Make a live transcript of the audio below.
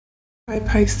Hi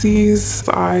Pisces,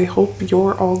 I hope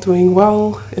you're all doing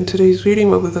well. In today's reading,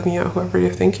 we'll be looking at whoever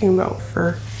you're thinking about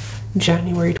for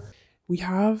January.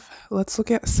 Let's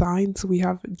look at signs. We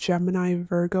have Gemini,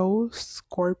 Virgo,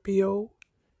 Scorpio,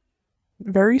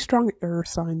 very strong air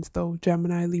signs though,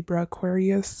 Gemini, Libra,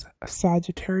 Aquarius,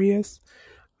 Sagittarius,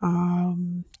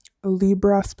 um,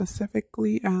 Libra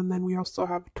specifically, and then we also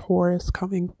have Taurus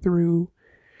coming through.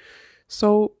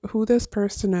 So, who this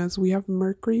person is, we have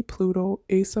Mercury, Pluto,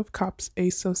 Ace of Cups,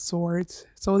 Ace of Swords.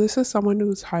 So, this is someone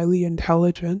who's highly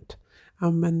intelligent,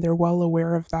 and they're well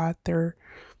aware of that.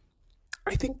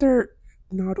 I think they're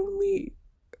not only,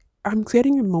 I'm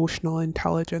getting emotional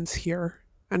intelligence here,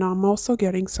 and I'm also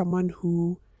getting someone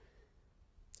who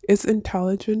is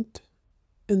intelligent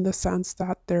in the sense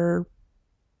that they're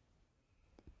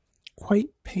quite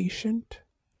patient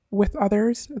with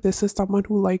others. This is someone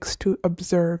who likes to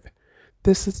observe.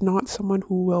 This is not someone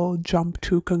who will jump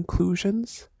to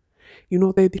conclusions.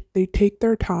 They take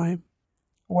their time,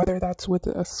 whether that's with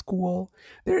a school.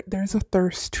 There's a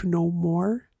thirst to know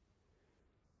more.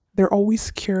 They're always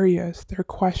curious, they're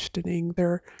questioning,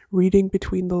 they're reading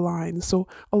between the lines. So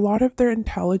a lot of their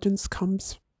intelligence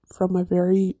comes from a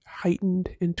very heightened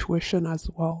intuition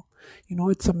as well.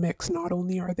 It's a mix. Not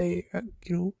only are they,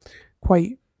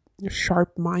 quite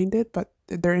sharp minded, but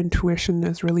their intuition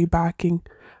is really backing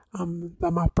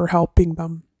them up or helping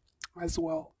them as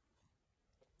well.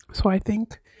 So I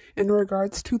think in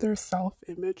regards to their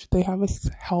self-image, they have a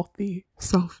healthy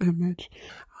self-image.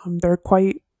 They're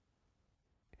quite,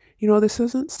 this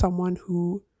isn't someone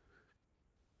who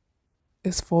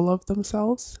is full of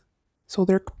themselves. So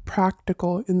they're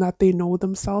practical in that they know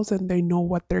themselves and they know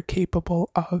what they're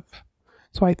capable of.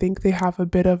 So I think they have a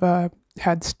bit of a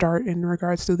head start in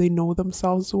regards to they know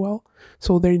themselves well.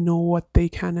 So they know what they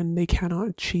can and they cannot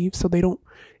achieve. So they don't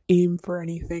aim for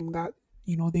anything that,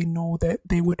 they know that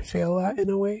they would fail at in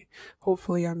a way.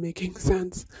 Hopefully I'm making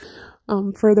sense.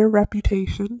 For their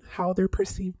reputation, how they're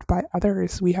perceived by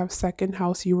others, we have second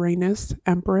house Uranus,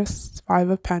 Empress, Five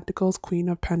of Pentacles, Queen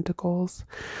of Pentacles.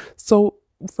 So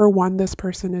for one, this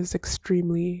person is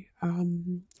extremely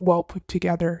well put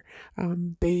together.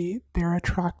 They're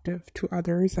attractive to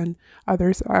others, and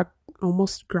others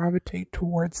almost gravitate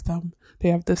towards them. They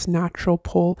have this natural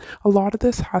pull. A lot of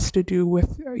this has to do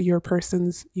with your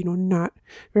person's, not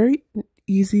very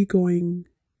easygoing,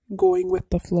 going with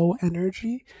the flow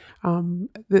energy.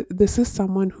 This is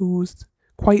someone who's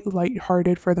quite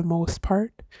lighthearted for the most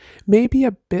part, maybe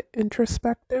a bit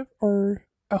introspective or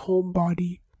a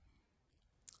homebody.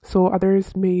 So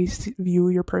others may view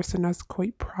your person as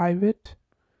quite private,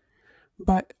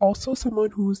 but also someone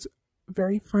who's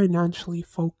very financially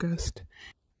focused.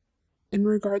 In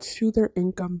regards to their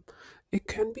income, it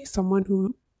can be someone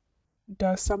who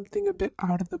does something a bit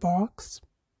out of the box.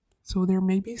 So there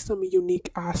may be some unique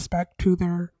aspect to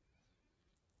their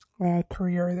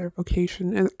career, their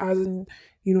vocation, and as in,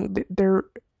 they're.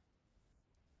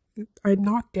 I'm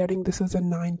not getting this as a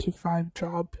 9 to 5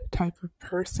 job type of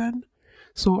person.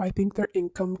 So I think their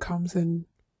income comes in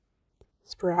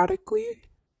sporadically.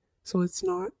 So it's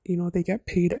not, they get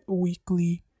paid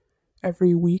weekly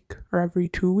every week or every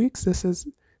 2 weeks.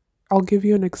 I'll give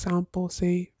you an example.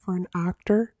 Say for an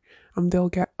actor, they'll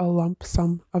get a lump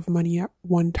sum of money at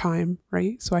one time,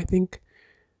 right? So I think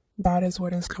that is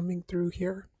what is coming through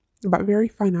here. But very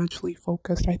financially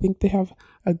focused. I think they have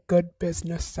a good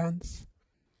business sense.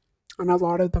 And a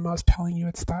lot of them, I was telling you,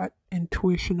 it's that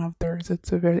intuition of theirs.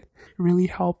 It really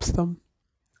helps them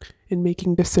in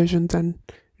making decisions and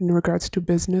in regards to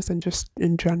business and just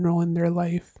in general in their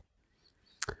life.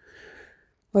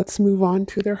 Let's move on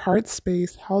to their heart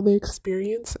space, how they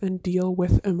experience and deal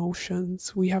with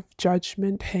emotions. We have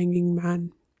Judgment, Hanging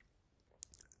Man.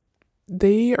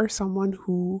 They are someone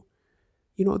who,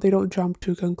 they don't jump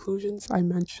to conclusions. I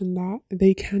mentioned that.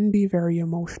 They can be very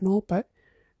emotional, but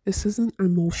this isn't an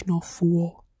emotional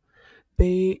fool.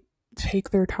 They take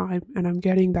their time, and I'm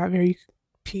getting that very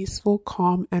peaceful,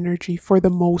 calm energy for the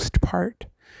most part.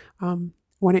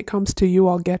 When it comes to you,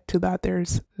 I'll get to that.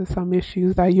 There's some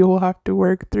issues that you will have to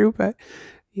work through, but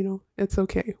it's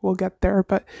okay. We'll get there.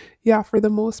 But yeah, for the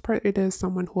most part, it is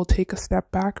someone who will take a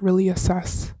step back, really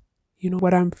assess,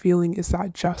 what I'm feeling. Is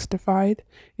that justified?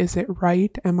 Is it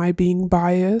right? Am I being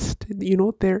biased?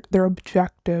 They're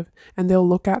objective, and they'll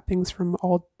look at things from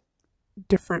all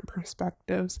different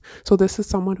perspectives. So this is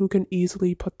someone who can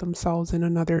easily put themselves in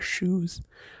another's shoes.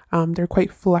 They're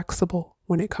quite flexible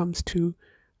when it comes to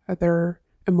their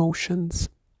emotions.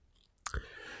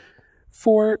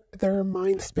 For their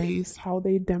mind space, how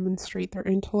they demonstrate their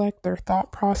intellect, their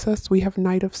thought process, we have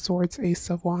Knight of Swords, Ace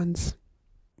of Wands.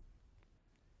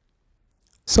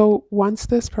 So once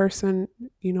this person,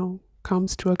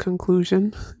 comes to a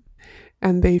conclusion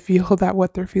and they feel that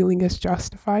what they're feeling is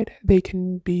justified, they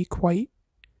can be quite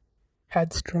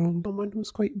headstrong. Someone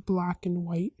who's quite black and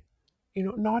white,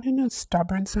 not in a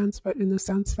stubborn sense, but in the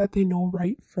sense that they know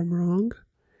right from wrong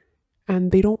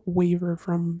and they don't waver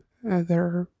from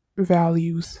their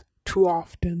values too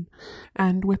often.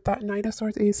 And with that Knight of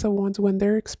Swords, Ace of Wands, when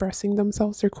they're expressing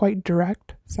themselves, they're quite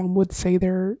direct. Some would say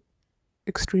they're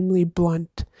extremely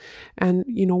blunt. And,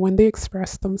 when they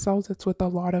express themselves, it's with a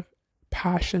lot of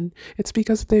passion. It's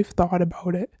because they've thought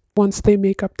about it. Once they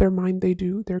make up their mind,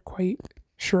 they're quite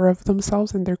sure of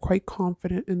themselves and they're quite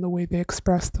confident in the way they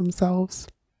express themselves.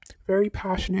 Very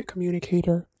passionate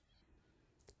communicator,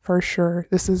 for sure.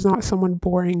 This is not someone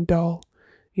boring, dull.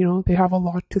 They have a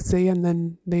lot to say and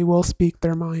then they will speak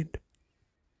their mind.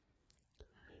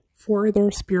 For their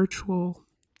spiritual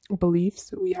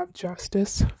beliefs, we have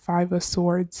Justice, Five of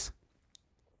Swords.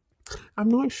 I'm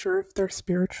not sure if they're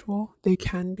spiritual. They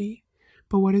can be.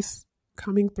 But what is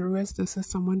coming through is this is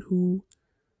someone who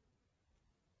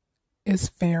is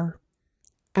fair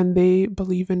and they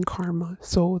believe in karma.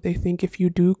 So they think if you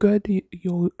do good,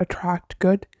 you'll attract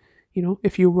good.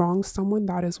 If you wrong someone,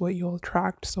 that is what you'll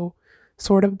attract. So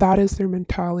sort of that is their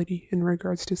mentality in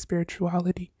regards to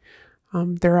spirituality.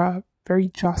 They're a very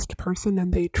just person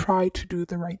and they try to do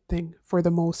the right thing for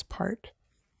the most part.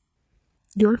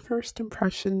 Your first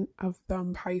impression of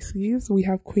them, Pisces, we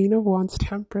have Queen of Wands,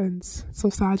 Temperance. So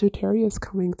Sagittarius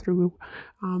coming through.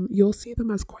 You'll see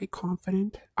them as quite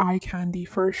confident, eye candy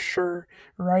for sure.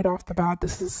 Right off the bat,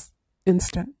 this is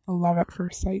instant love at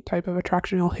first sight type of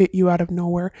attraction. It'll hit you out of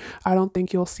nowhere. I don't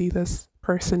think you'll see this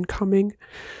person coming.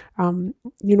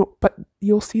 But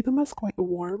you'll see them as quite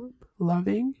warm,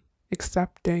 loving,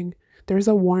 accepting. There's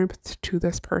a warmth to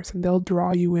this person. They'll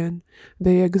draw you in.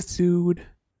 They exude.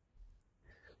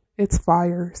 It's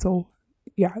fire. So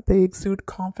yeah, they exude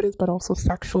confidence, but also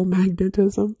sexual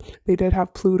magnetism. They did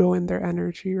have Pluto in their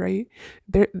energy, right?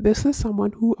 This is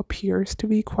someone who appears to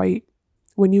be quite,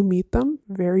 when you meet them,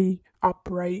 very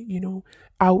upright,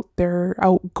 out there,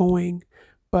 outgoing.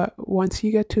 But once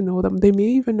you get to know them, they may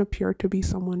even appear to be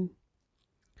someone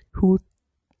who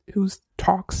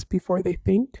talks before they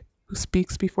think, who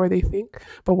speaks before they think.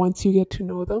 But once you get to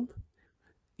know them,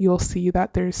 you'll see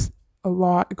that there's a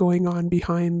lot going on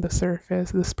behind the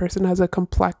surface. This person has a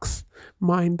complex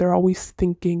mind. They're always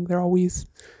thinking, they're always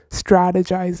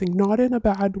strategizing, not in a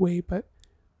bad way, but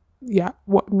yeah,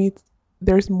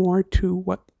 there's more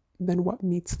to than what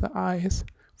meets the eyes,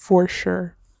 for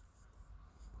sure.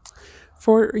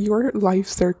 For your life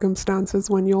circumstances,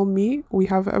 when you'll meet, we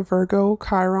have a Virgo,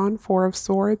 Chiron, Four of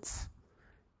Swords,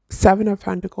 Seven of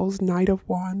Pentacles, Knight of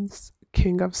Wands,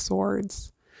 King of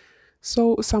Swords.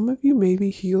 So some of you may be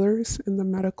healers in the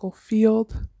medical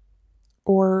field,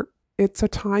 or it's a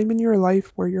time in your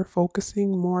life where you're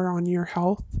focusing more on your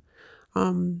health.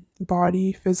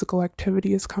 Body, physical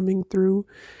activity is coming through.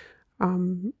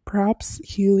 Perhaps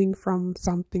healing from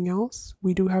something else.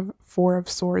 We do have Four of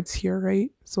Swords here,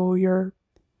 right? So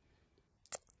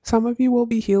some of you will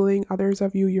be healing, others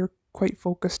of you, you're quite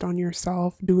focused on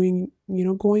yourself, doing,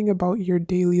 going about your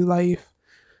daily life.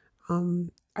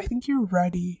 I think you're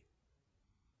ready.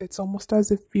 It's almost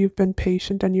as if you've been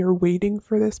patient and you're waiting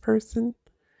for this person.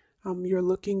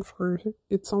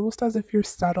 It's almost as if you're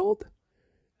settled.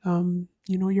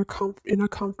 You're in a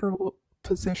comfortable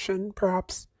position.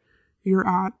 Perhaps you're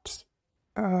at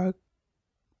a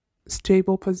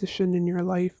stable position in your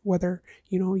life, whether,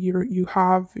 you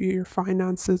have your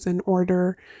finances in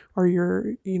order, or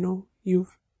you're in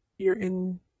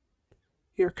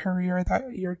your career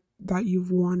that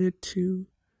you've wanted to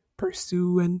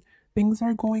pursue, and things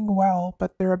are going well,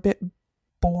 but they're a bit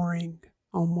boring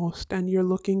almost, and you're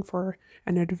looking for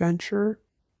an adventure.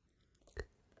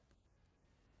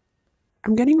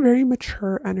 I'm getting very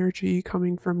mature energy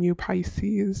coming from you,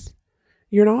 Pisces.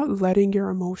 You're not letting your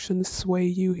emotions sway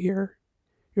you here.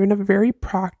 You're in a very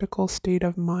practical state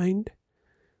of mind,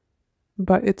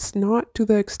 but it's not to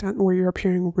the extent where you're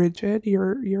appearing rigid.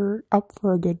 You're up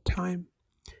for a good time.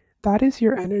 That is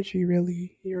your energy,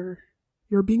 really. You're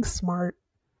being smart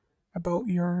about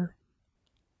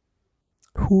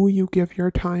who you give your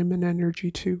time and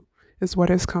energy to, is what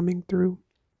is coming through.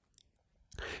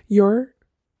 Your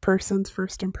person's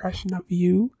first impression of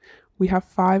you, we have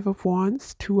Five of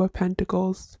Wands, Two of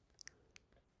Pentacles.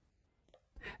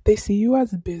 They see you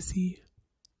as busy.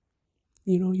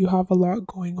 You have a lot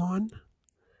going on.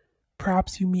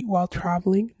 Perhaps you meet while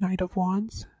traveling, Knight of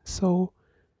Wands. So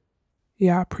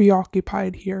yeah,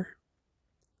 preoccupied here.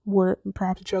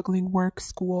 Perhaps juggling work,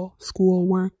 school,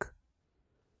 work.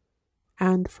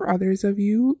 And for others of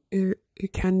you,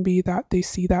 it can be that they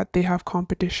see that they have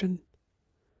competition.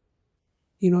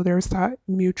 There's that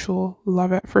mutual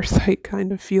love at first sight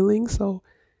kind of feeling. So,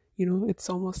 it's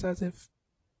almost as if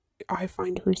I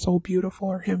find her so beautiful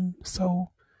or him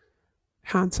so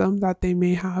handsome that they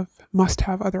must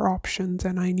have other options,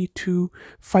 and I need to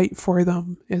fight for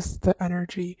them, is the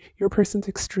energy. Your person's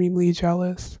extremely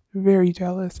jealous, very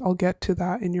jealous. I'll get to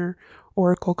that in your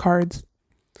oracle cards.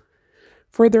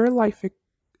 For their life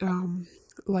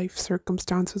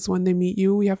circumstances when they meet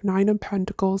you, we have Nine of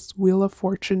Pentacles, Wheel of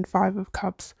Fortune, Five of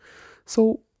Cups.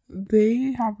 So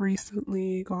they have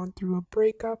recently gone through a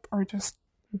breakup or just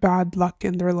bad luck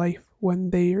in their life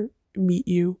when they meet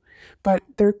you, but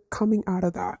they're coming out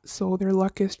of that. So their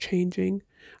luck is changing.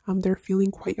 They're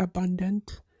feeling quite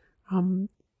abundant.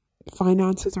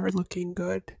 Finances are looking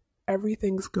good.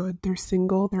 Everything's good. They're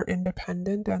single, they're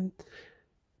independent, and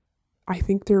I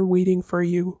think they're waiting for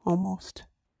you almost.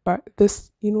 But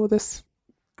this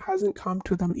hasn't come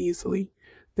to them easily.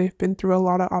 They've been through a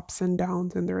lot of ups and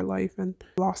downs in their life, and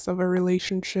loss of a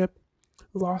relationship,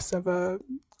 loss of a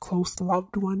close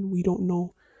loved one. We don't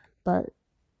know, but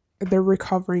they're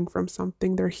recovering from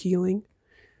something. They're healing.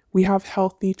 We have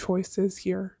healthy choices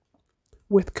here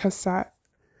with cassette.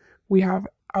 We have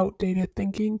outdated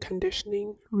thinking,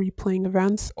 conditioning, replaying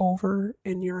events over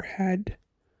in your head.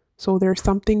 So there's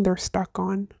something they're stuck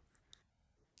on.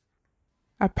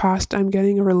 At past, I'm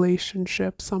getting a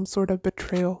relationship, some sort of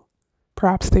betrayal.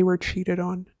 Perhaps they were cheated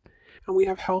on. And we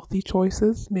have healthy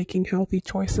choices, making healthy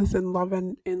choices in love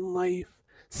and in life.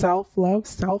 Self-love,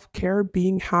 self-care,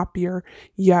 being happier.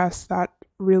 Yes, that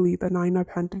really, the Nine of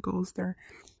Pentacles, they're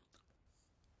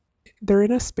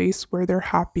in a space where they're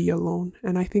happy alone.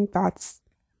 And I think that's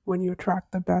when you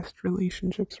attract the best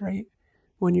relationships, right?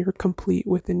 When you're complete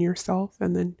within yourself,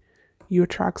 and then you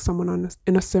attract someone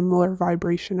in a similar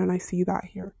vibration. And I see that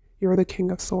here. You're the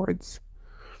King of Swords.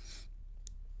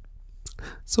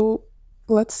 So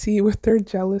let's see with their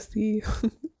jealousy.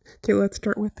 Okay, let's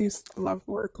start with these love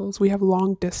oracles. We have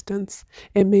long distance.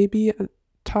 It may be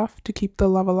tough to keep the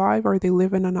love alive, or they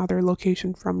live in another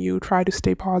location from you. Try to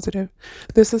stay positive.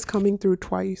 This is coming through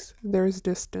twice. There's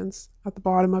distance. At the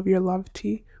bottom of your love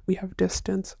T, we have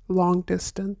distance, long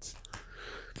distance.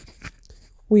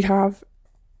 We have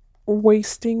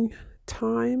wasting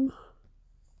time,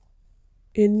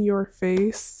 in your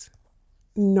face,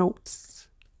 notes.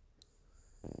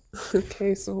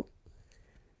 Okay, so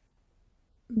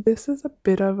this is a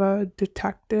bit of a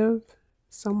detective,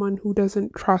 someone who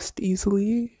doesn't trust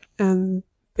easily, and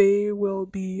they will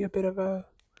be a bit of a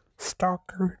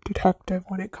stalker detective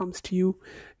when it comes to you,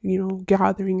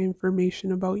 gathering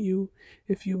information about you.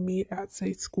 If you meet at,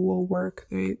 say, school, work,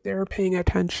 they're paying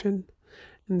attention,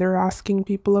 and they're asking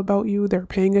people about you. They're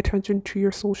paying attention to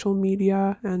your social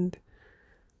media, and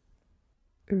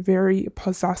very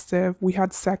possessive. We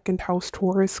had second house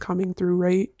Taurus coming through,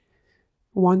 right?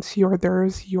 Once you're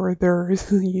theirs, you're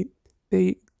theirs.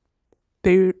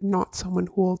 They're not someone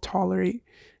who will tolerate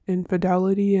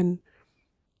infidelity, and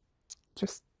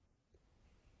just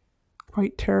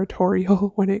quite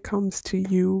territorial when it comes to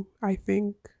you. I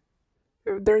think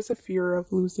there's a fear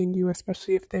of losing you,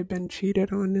 especially if they've been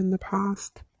cheated on in the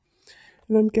past.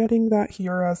 And I'm getting that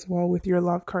here as well with your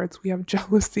love cards. We have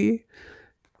jealousy.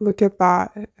 Look at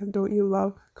that. And don't you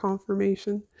love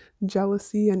confirmation?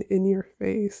 Jealousy and in your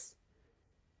face.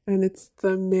 And it's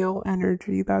the male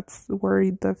energy that's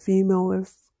worried the female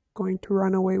is going to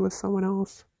run away with someone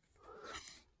else.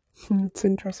 It's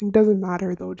interesting. Doesn't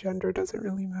matter though. Gender doesn't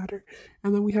really matter.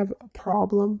 And then we have a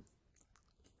problem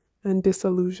and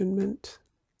disillusionment.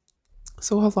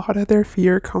 So a lot of their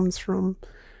fear comes from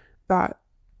that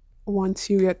once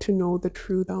you get to know the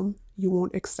true them, you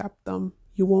won't accept them.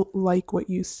 You won't like what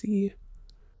you see.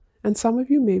 And some of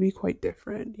you may be quite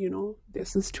different,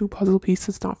 This is two puzzle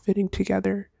pieces not fitting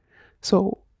together.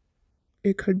 So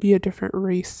it could be a different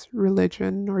race,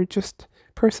 religion, or just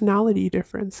personality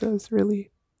differences,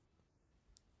 really.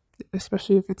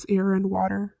 Especially if it's air and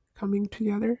water coming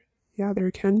together. Yeah,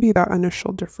 there can be that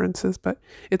initial differences, but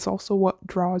it's also what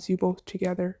draws you both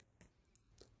together.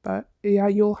 But yeah,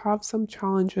 you'll have some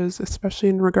challenges, especially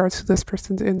in regards to this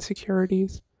person's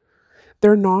insecurities.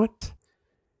 They're not,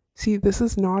 see, this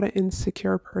is not an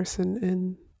insecure person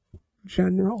in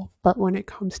general, but when it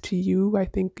comes to you, I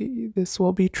think this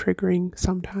will be triggering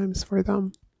sometimes for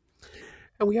them.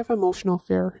 And we have emotional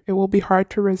fear. It will be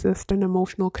hard to resist an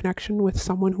emotional connection with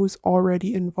someone who's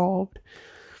already involved.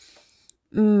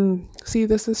 See,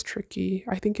 this is tricky.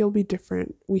 I think it'll be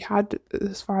different. We had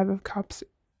this Five of Cups.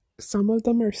 Some of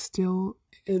them are still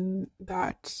in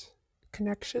that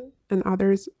connection, and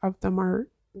others of them are,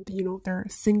 they're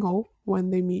single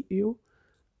when they meet you,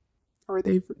 or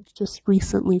they've just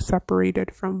recently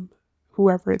separated from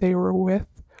whoever they were with,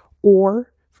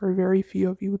 or for very few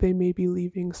of you, they may be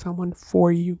leaving someone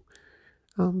for you.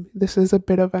 This is a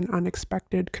bit of an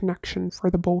unexpected connection for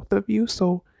the both of you,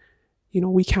 so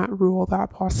we can't rule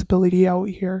that possibility out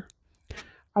here.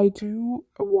 I do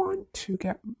want to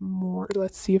get more.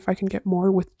 Let's see if I can get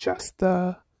more with just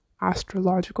the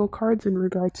astrological cards in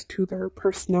regards to their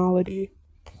personality.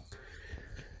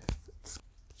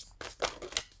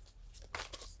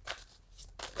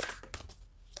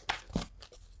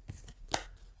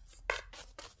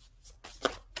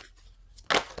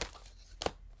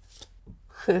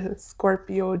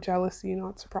 Scorpio, jealousy,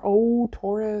 not surprise. Oh,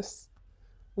 Taurus.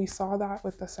 We saw that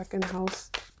with the second house.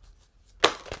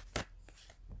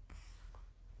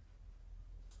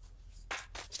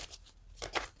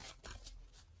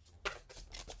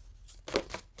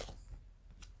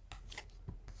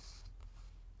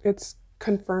 It's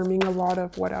confirming a lot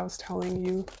of what I was telling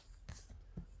you.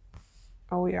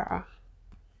 Oh, yeah.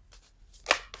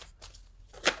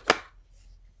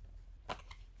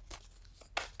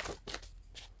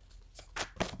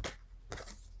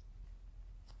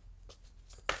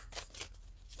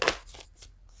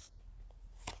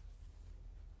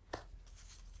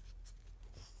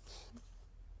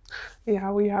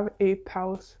 Yeah, we have 8th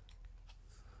house.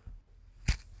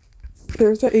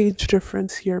 There's an age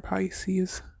difference here,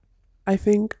 Pisces. I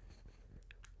think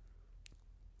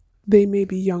they may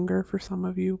be younger for some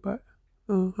of you, but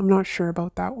I'm not sure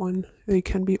about that one. They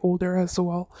can be older as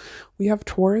well. We have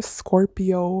Taurus,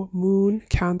 Scorpio, Moon,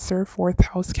 Cancer, 4th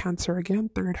house, Cancer again,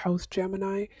 3rd house,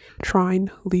 Gemini,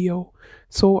 Trine, Leo.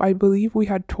 So I believe we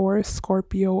had Taurus,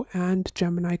 Scorpio, and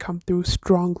Gemini come through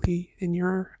strongly in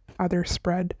your other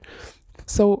spread.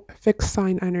 So fixed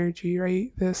sign energy,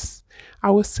 right?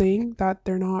 I was saying that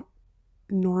they're not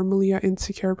normally an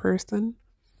insecure person.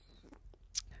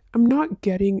 I'm not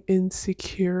getting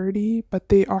insecurity, but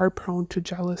they are prone to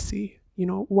jealousy.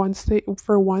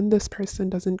 For one, this person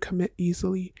doesn't commit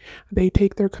easily. They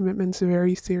take their commitments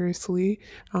very seriously.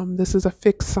 This is a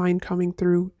fixed sign coming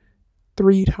through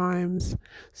 3 times.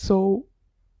 So,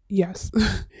 yes,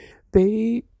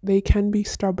 they can be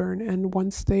stubborn, and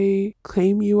once they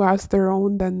claim you as their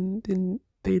own, then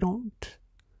they don't.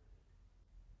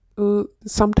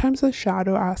 Sometimes the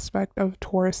shadow aspect of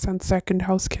Taurus and second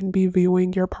house can be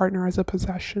viewing your partner as a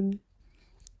possession.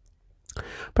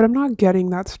 But I'm not getting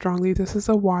that strongly. This is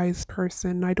a wise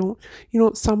person. I don't,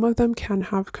 some of them can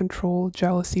have control,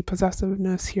 jealousy,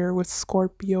 possessiveness here with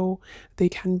Scorpio. They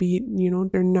can be,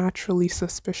 they're naturally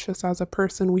suspicious as a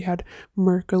person. We had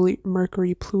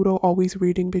Mercury, Pluto, always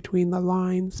reading between the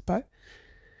lines, but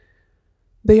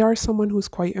they are someone who's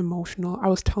quite emotional. I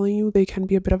was telling you they can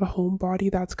be a bit of a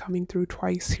homebody. That's coming through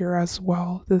twice here as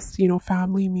well. This,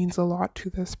 family means a lot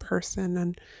to this person.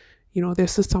 And,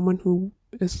 this is someone who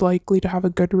is likely to have a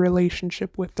good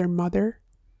relationship with their mother,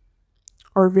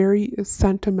 or very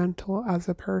sentimental as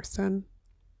a person.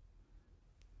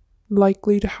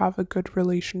 Likely to have a good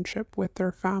relationship with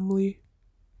their family,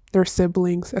 their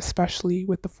siblings, especially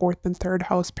with the 4th and 3rd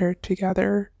house paired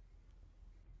together.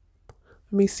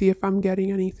 Let me see if I'm getting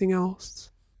anything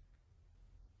else.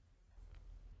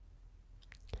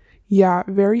 Yeah,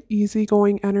 very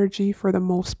easygoing energy for the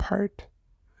most part.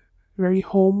 Very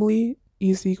homely,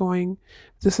 easygoing.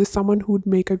 This is someone who would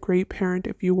make a great parent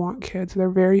if you want kids. They're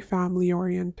very family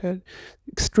oriented,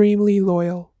 extremely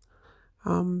loyal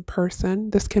person.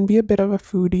 This can be a bit of a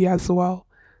foodie as well.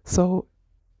 So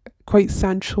quite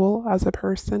sensual as a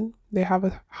person. They have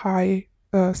a high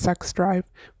sex drive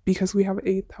because we have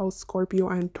 8th house, Scorpio,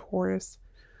 and Taurus.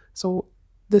 So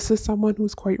this is someone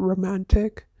who's quite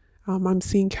romantic. I'm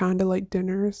seeing candlelight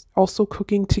dinners. Also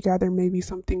cooking together may be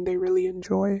something they really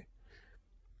enjoy.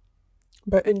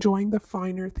 But enjoying the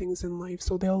finer things in life.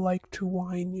 So they'll like to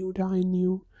wine you, dine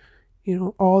you,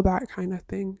 all that kind of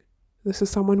thing. This is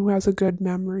someone who has a good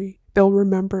memory. They'll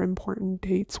remember important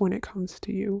dates when it comes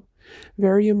to you.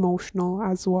 Very emotional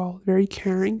as well. Very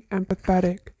caring,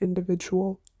 empathetic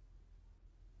individual.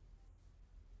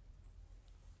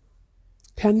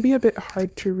 Can be a bit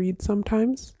hard to read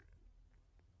sometimes.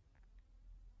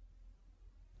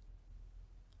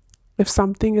 If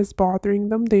something is bothering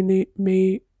them, they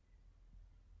may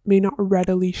not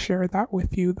readily share that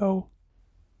with you though.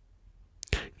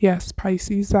 Yes,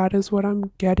 Pisces, that is what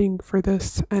I'm getting for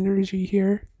this energy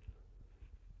here.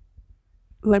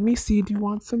 Let me see, do you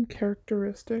want some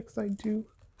characteristics? I do.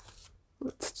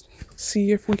 Let's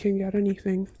see if we can get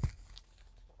anything.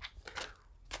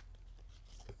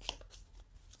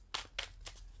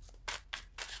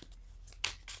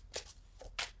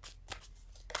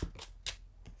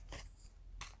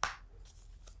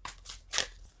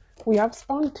 We have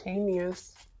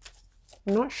spontaneous.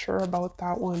 I'm not sure about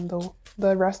that one though.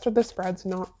 The rest of the spread's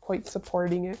not quite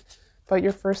supporting it, but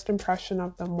your first impression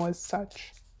of them was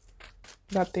such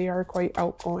that they are quite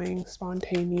outgoing,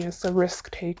 spontaneous, a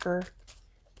risk taker.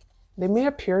 They may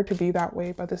appear to be that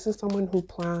way, but this is someone who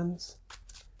plans.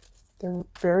 They're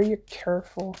very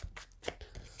careful.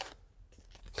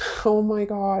 Oh my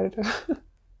god.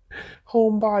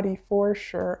 Homebody for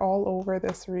sure, all over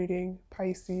this reading,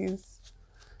 Pisces.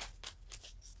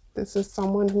 This is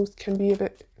someone who can be a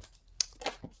bit,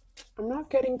 I'm not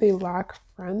getting they lack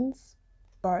friends,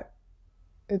 but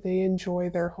they enjoy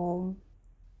their home.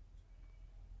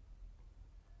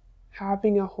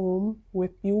 Having a home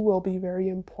with you will be very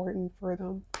important for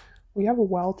them. We have a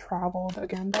well-traveled,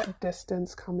 again, that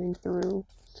distance coming through.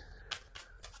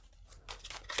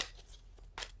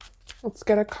 Let's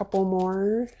get a couple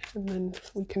more and then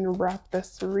we can wrap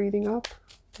this reading up.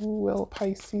 Will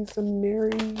Pisces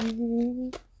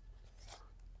marry?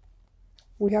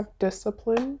 We have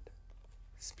disciplined,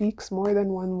 speaks more than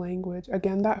one language.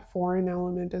 Again, that foreign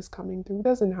element is coming through. It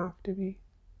doesn't have to be,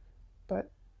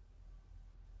 but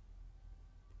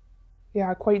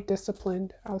yeah, quite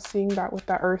disciplined. I was seeing that with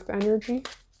that earth energy.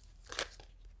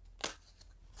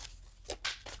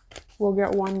 We'll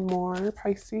get one more,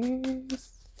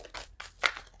 Pisces.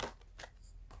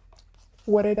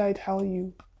 What did I tell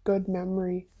you? Good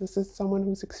memory. This is someone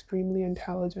who's extremely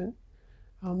intelligent.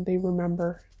 They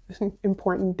remember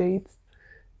important dates,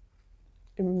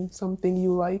 and something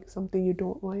you like, something you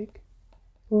don't like,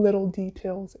 little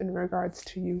details in regards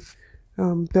to you.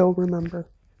 They'll remember.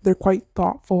 They're quite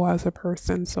thoughtful as a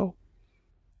person, so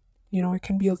you know, it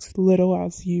can be as little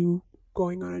as you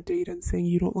going on a date and saying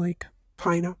you don't like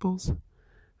pineapples.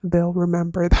 They'll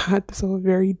remember that. So a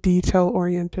very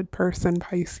detail-oriented person,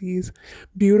 Pisces.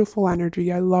 Beautiful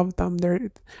energy. I love them.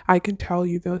 I can tell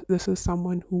you that this is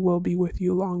someone who will be with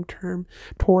you long term.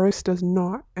 Taurus does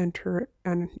not enter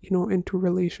into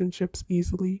relationships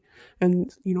easily.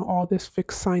 And all this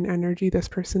fixed sign energy, this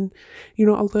person, a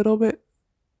little bit,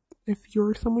 if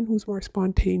you're someone who's more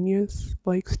spontaneous,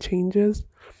 likes changes,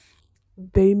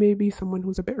 they may be someone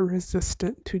who's a bit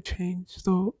resistant to change.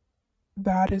 So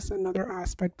that is another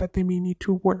aspect that they may need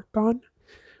to work on,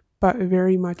 but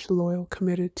very much loyal,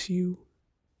 committed to you,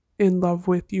 in love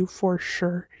with you for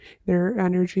sure. Their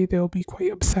energy, they'll be quite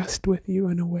obsessed with you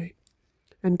in a way.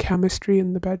 And chemistry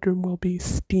in the bedroom will be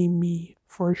steamy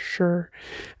for sure.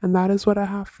 And that is what I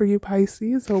have for you,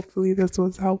 Pisces. Hopefully this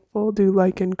was helpful. Do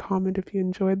like and comment if you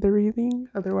enjoyed the reading.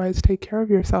 Otherwise, take care of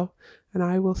yourself. And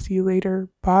I will see you later.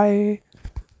 Bye.